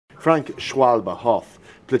Frank Schwalba Hoth,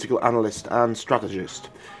 political analyst and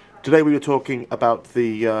strategist. Today we were talking about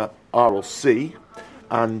the Aral Sea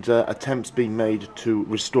and attempts being made to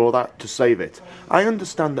restore that, to save it. I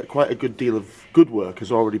understand that quite a good deal of good work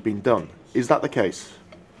has already been done. Is that the case?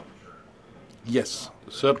 Yes,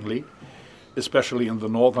 certainly, especially in the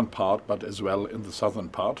northern part, but as well in the southern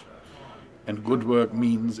part. And good work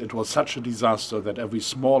means it was such a disaster that every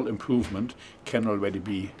small improvement can already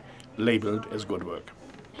be labeled as good work.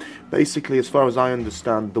 Basically, as far as I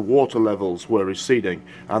understand, the water levels were receding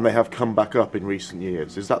and they have come back up in recent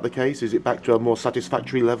years. Is that the case? Is it back to a more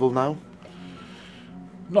satisfactory level now?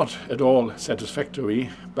 Not at all satisfactory,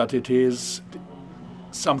 but it is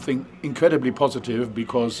something incredibly positive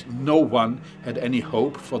because no one had any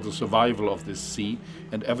hope for the survival of this sea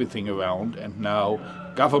and everything around, and now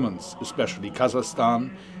governments, especially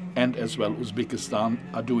Khazakstan and as well Uzbekistan,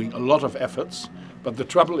 are doing a lot of efforts. But the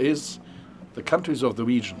trouble is the countries of the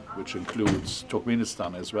region, which includes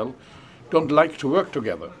Turkmenistan as well, don't like to work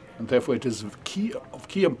together, and therefore it is of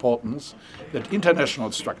key importance that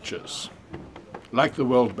international structures like the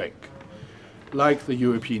World Bank, like the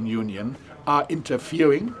European Union, are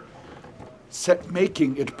interfering,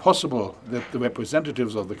 making it possible that the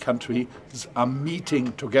representatives of the countries are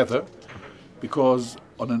meeting together, because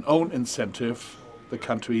on an own incentive the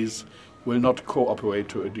countries will not cooperate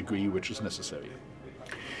to a degree which is necessary.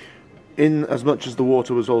 In as much as the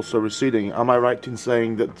water was also receding, am I right in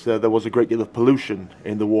saying that there was a great deal of pollution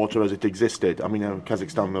in the water as it existed? I mean,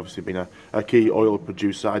 Kazakhstan obviously been a key oil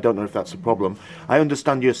producer. I don't know if that's a problem. I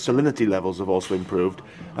understand your salinity levels have also improved,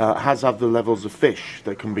 as have the levels of fish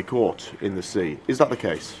that can be caught in the sea. Is that the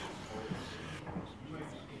case?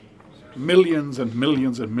 Millions and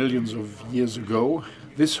millions and millions of years ago,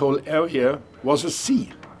 this whole area was a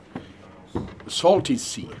sea, a salty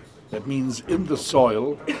sea. That means in the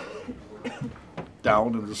soil,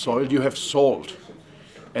 down in the soil, you have salt.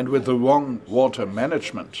 And with the wrong water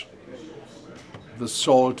management, the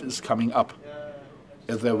salt is coming up.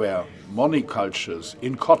 If there were monocultures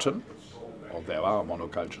in cotton, or there are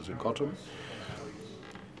monocultures in cotton,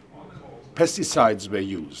 pesticides were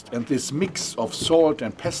used. And this mix of salt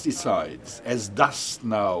and pesticides, as dust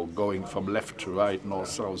now going from left to right, north,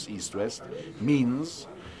 south, east, west, means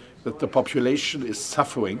that the population is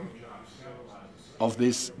suffering of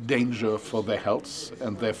this danger for their health,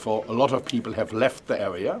 and therefore a lot of people have left the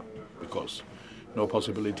area because no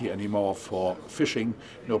possibility anymore for fishing,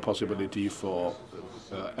 no possibility for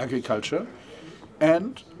agriculture,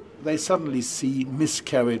 and they suddenly see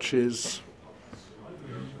miscarriages,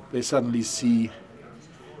 they suddenly see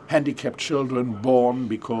handicapped children born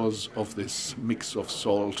because of this mix of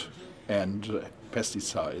salt and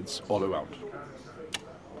pesticides all around.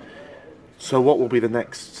 So what will be the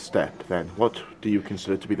next step then? What do you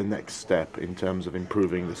consider to be the next step in terms of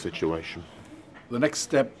improving the situation? The next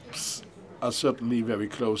steps are certainly very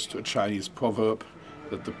close to a Chinese proverb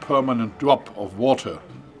that the permanent drop of water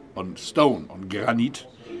on stone, on granite,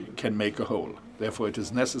 can make a hole. Therefore it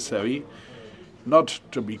is necessary not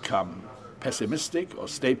to become pessimistic or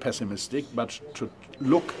stay pessimistic, but to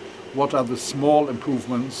look what are the small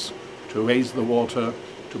improvements to raise the water,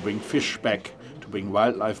 to bring fish back, to bring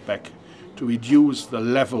wildlife back, to reduce the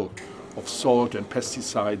level of salt and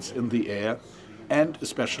pesticides in the air, and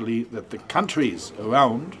especially that the countries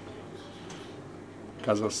around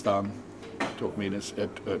Kazakhstan, Turkmenistan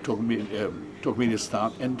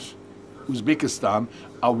and Uzbekistan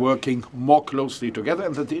are working more closely together,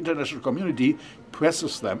 and that the international community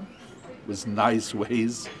presses them with nice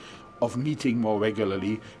ways of meeting more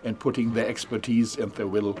regularly and putting their expertise and their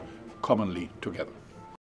will commonly together.